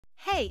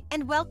Hey,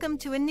 and welcome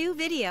to a new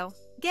video.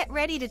 Get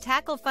ready to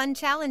tackle fun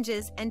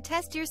challenges and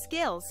test your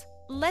skills.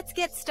 Let's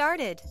get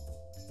started.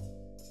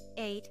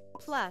 8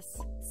 plus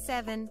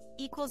 7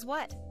 equals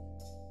what?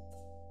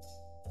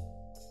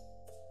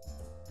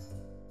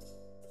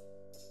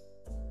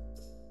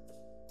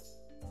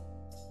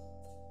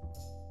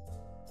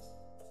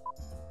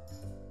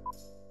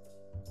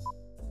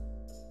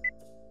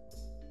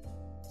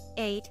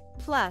 Eight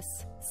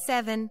plus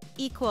 7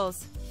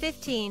 equals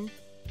 15.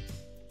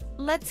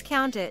 Let's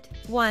count it.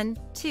 1,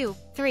 2,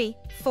 3,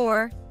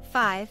 4,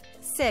 5,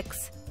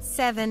 6,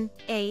 7,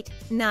 8,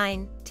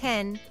 9,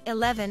 10,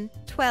 11,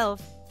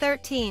 12,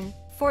 13,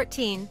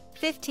 14,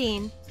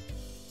 15.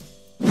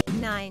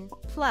 9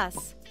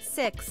 plus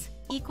 6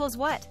 equals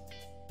what?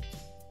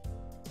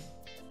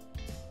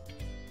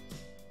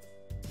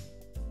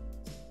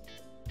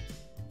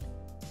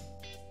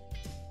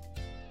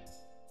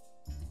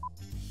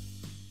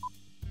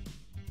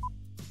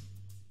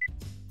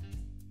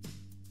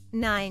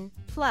 Nine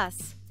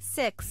plus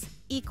 6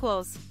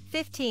 equals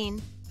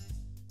 15.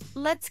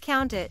 Let's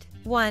count it.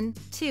 1,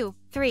 2,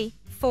 3,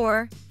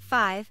 4,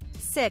 5,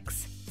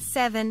 6,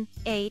 7,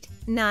 8,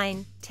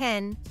 9,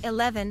 10,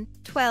 11,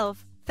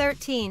 12,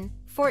 13,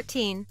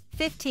 14,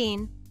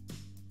 15.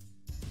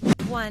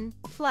 1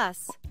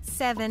 plus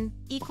 7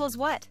 equals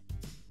what?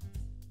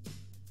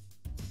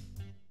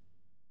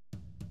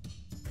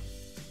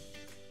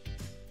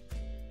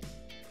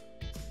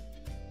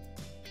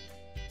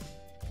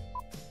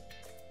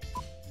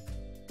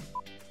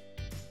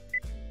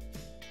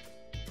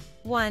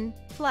 One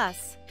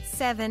plus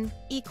 7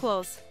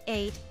 equals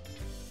 8.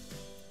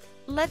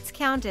 Let's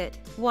count it.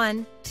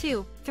 1,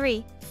 2,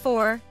 3,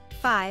 4,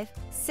 5,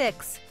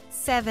 6,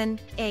 7,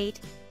 8.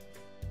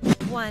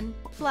 1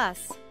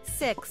 plus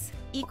 6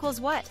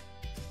 equals what?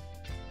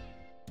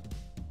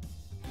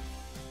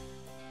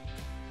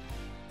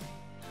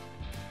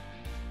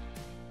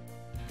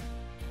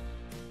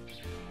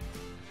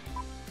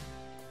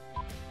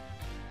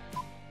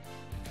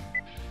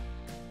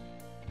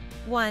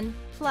 One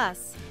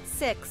plus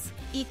 6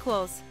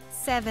 equals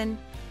 7.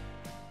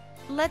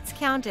 Let's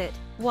count it.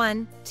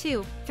 1,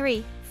 2,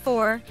 3,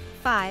 4,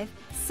 5,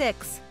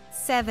 6,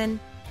 7.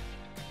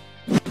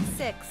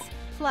 6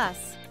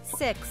 plus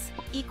 6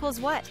 equals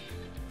what?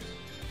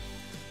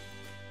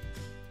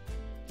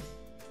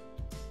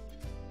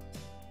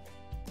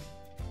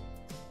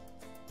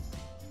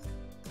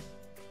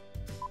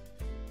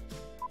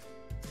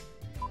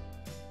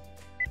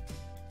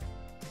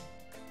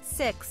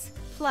 Six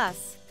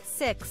plus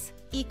 6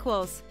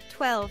 equals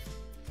 12.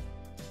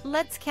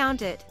 Let's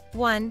count it.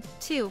 1,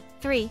 2,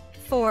 3,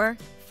 4,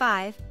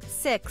 5,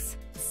 6,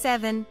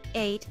 7,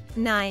 8,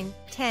 9,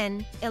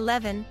 10,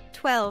 11,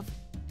 12.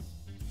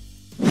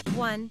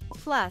 1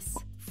 plus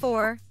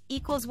 4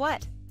 equals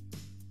what?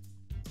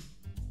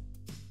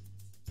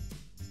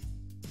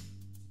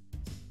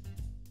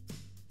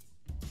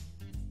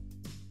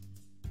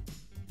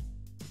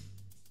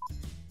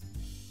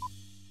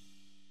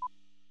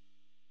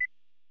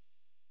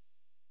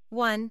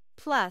 One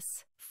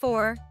plus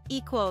 4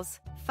 equals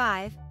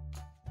 5.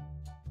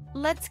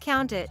 Let's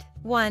count it.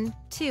 1,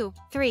 2,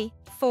 3,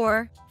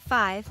 4,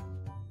 5.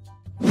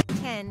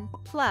 10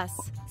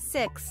 plus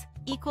 6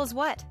 equals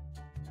what?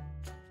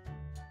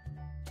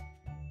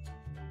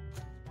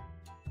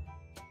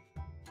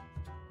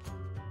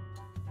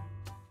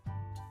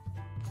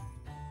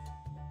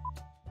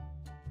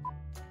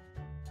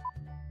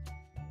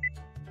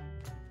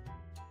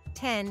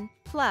 Ten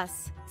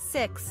plus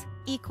 6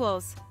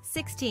 equals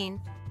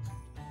 16.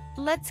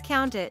 Let's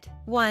count it.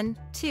 1,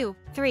 2,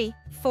 3,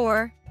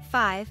 4,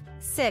 5,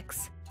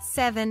 6,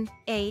 7,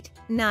 8,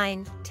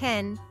 9,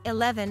 10,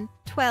 11,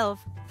 12,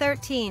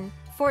 13,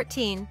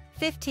 14,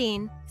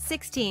 15,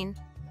 16.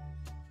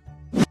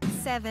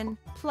 7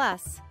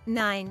 plus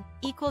 9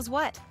 equals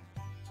what?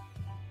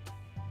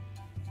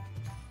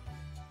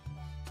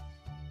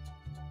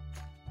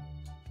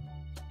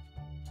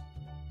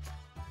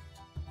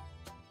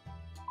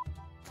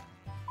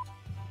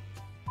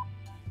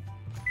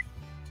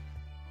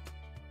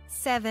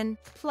 Seven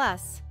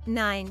plus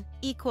 9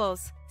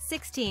 equals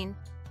 16.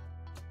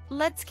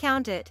 Let's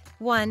count it.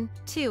 1,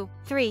 2,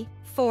 3,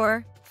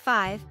 4,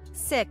 5,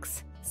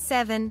 6,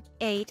 7,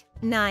 8,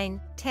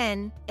 9,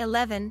 10,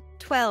 11,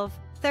 12,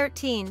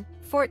 13,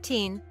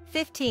 14,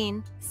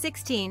 15,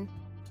 16.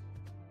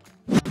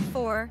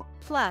 4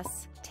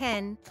 plus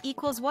 10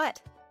 equals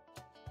what?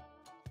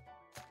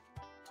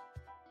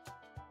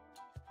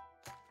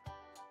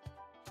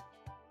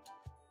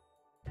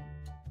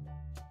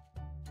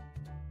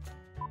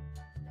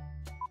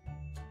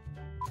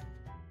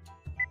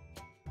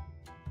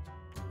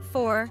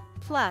 Four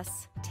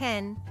plus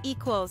 10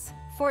 equals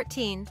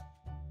 14.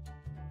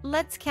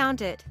 Let's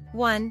count it.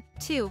 1,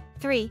 2,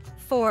 3,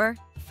 4,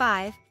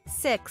 5,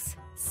 6,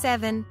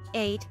 7,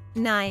 8,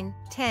 9,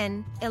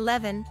 10,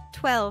 11,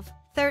 12,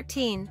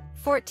 13,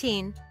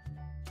 14.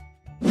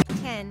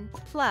 10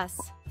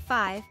 plus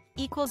 5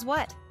 equals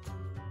what?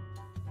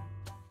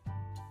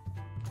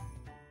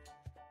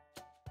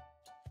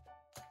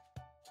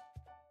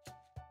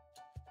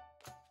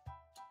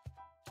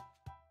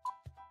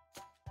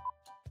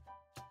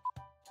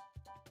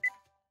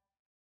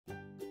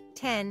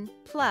 10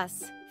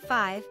 plus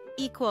 5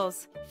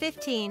 equals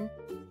 15.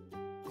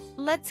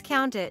 Let's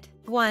count it.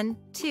 1,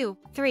 2,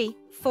 3,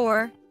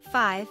 4,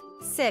 5,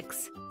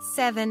 6,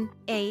 7,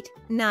 8,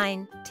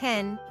 9,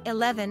 10,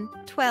 11,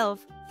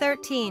 12,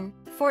 13,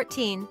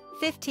 14,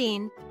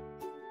 15.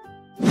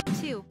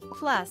 2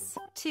 plus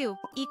 2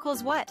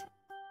 equals what?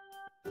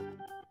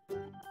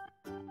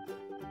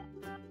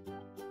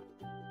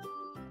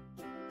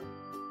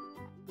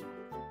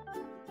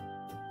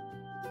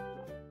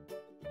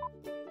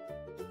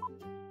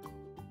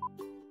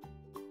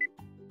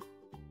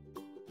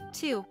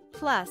 Two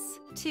plus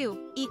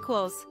 2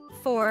 equals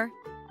 4.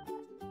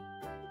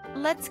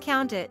 Let's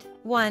count it.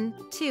 1,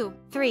 2,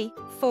 3,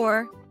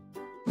 4.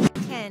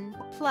 10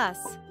 plus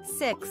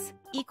 6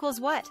 equals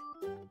what?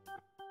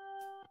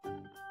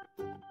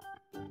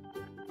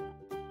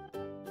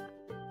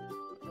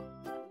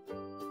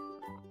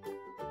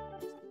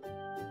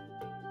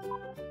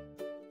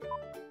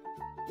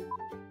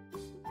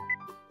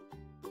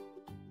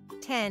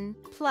 Ten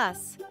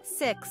plus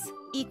 6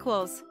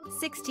 equals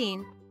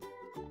 16.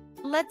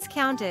 Let's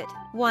count it.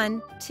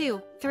 1,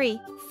 2,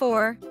 3,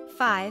 4,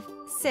 5,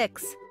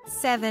 6,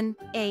 7,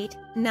 8,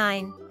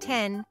 9,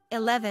 10,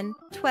 11,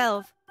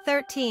 12,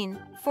 13,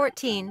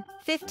 14,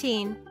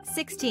 15,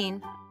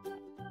 16.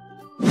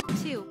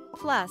 2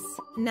 plus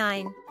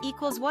 9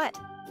 equals what?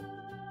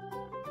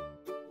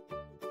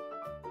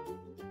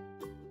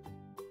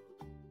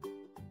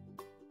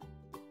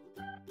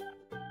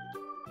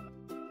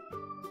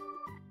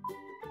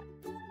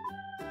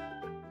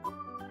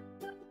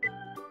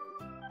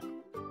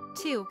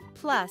 Two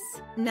plus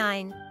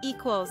 9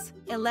 equals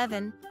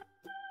 11.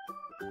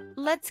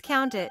 Let's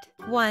count it.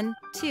 1,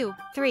 2,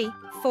 3,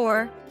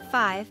 4,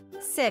 5,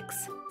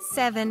 6,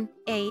 7,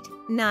 8,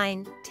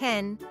 9,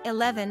 10,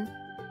 11.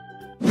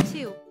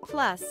 2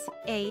 plus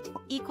 8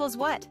 equals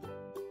what?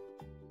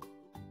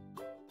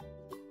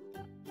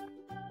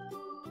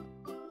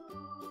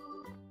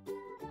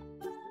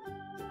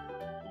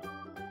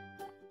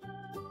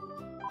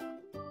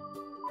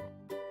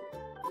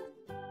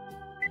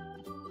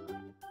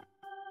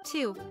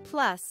 Two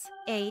plus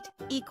 8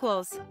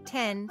 equals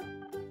 10.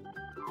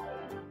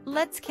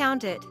 Let's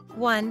count it.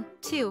 1,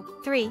 2,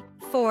 3,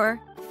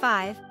 4,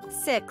 5,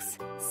 6,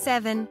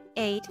 7,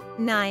 8,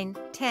 9,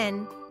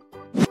 10.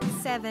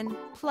 7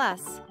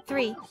 plus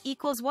 3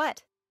 equals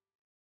what?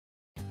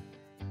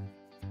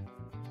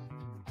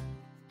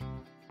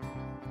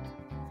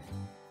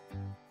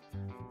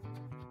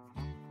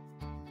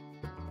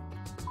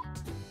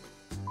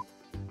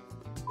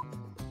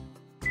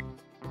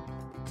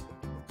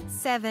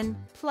 Seven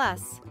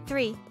plus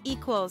 3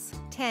 equals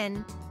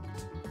 10.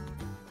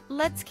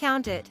 Let's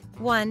count it.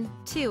 1,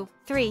 2,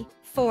 3,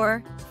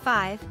 4,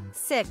 5,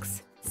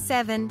 6,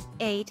 7,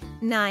 8,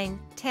 9,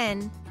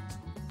 10.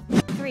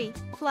 3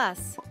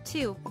 plus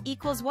 2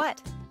 equals what?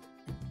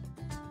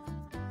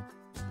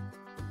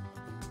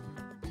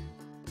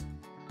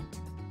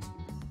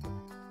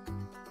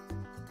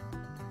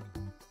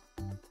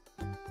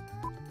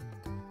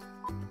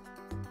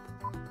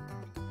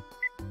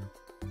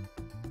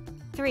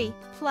 Three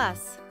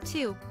plus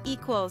 2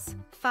 equals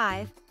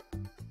 5.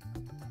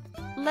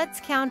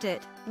 Let's count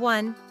it.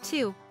 1,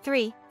 2,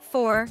 3,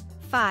 4,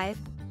 5.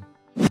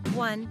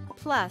 1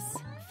 plus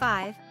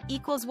 5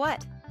 equals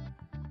what?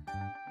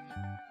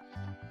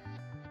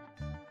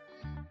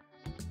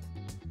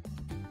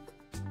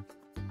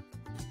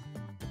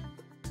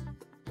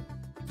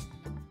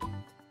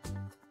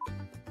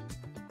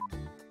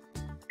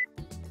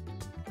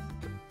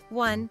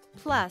 One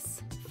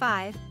plus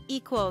 5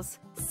 equals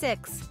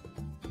 6.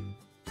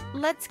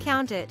 Let's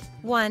count it.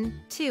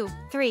 1, 2,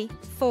 3,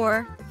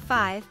 4,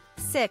 5,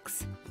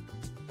 6.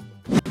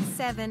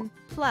 7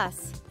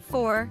 plus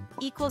 4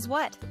 equals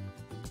what?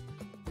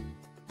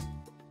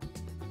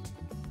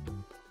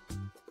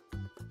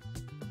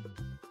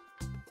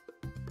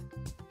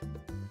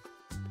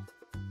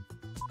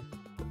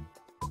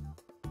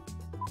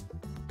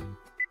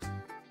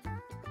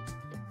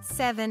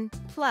 Seven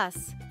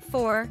plus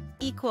 4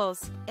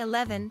 equals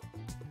 11.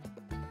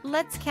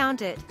 Let's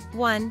count it.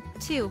 1,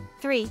 2,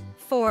 3,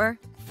 4,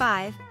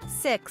 5,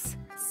 6,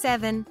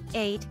 7,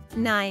 8,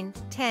 9,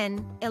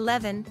 10,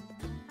 11.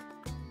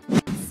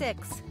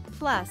 6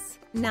 plus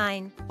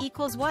 9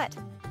 equals what?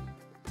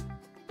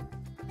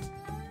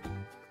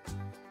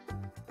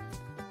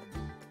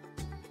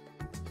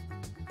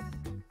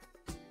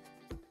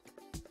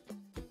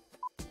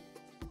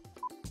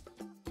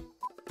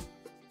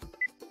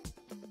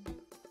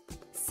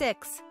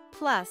 Six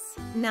plus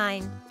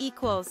 9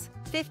 equals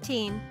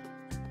 15.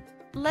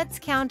 Let's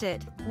count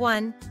it.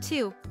 1,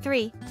 2,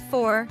 3,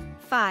 4,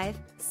 5,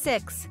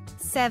 6,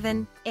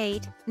 7,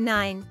 8,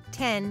 9,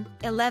 10,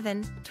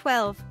 11,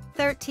 12,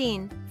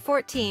 13,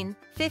 14,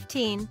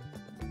 15.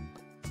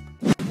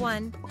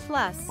 1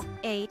 plus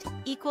 8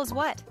 equals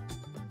what?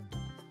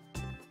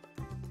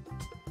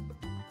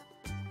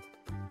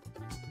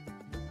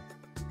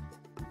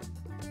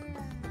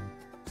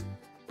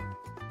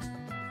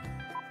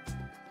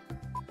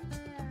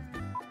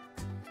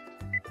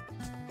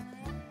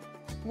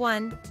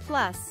 1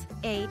 plus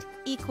 8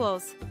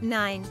 equals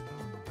 9.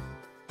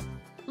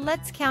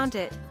 Let's count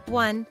it.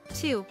 1,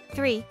 2,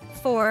 3,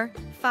 4,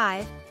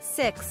 5,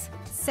 6,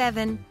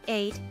 7,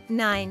 8,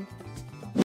 9.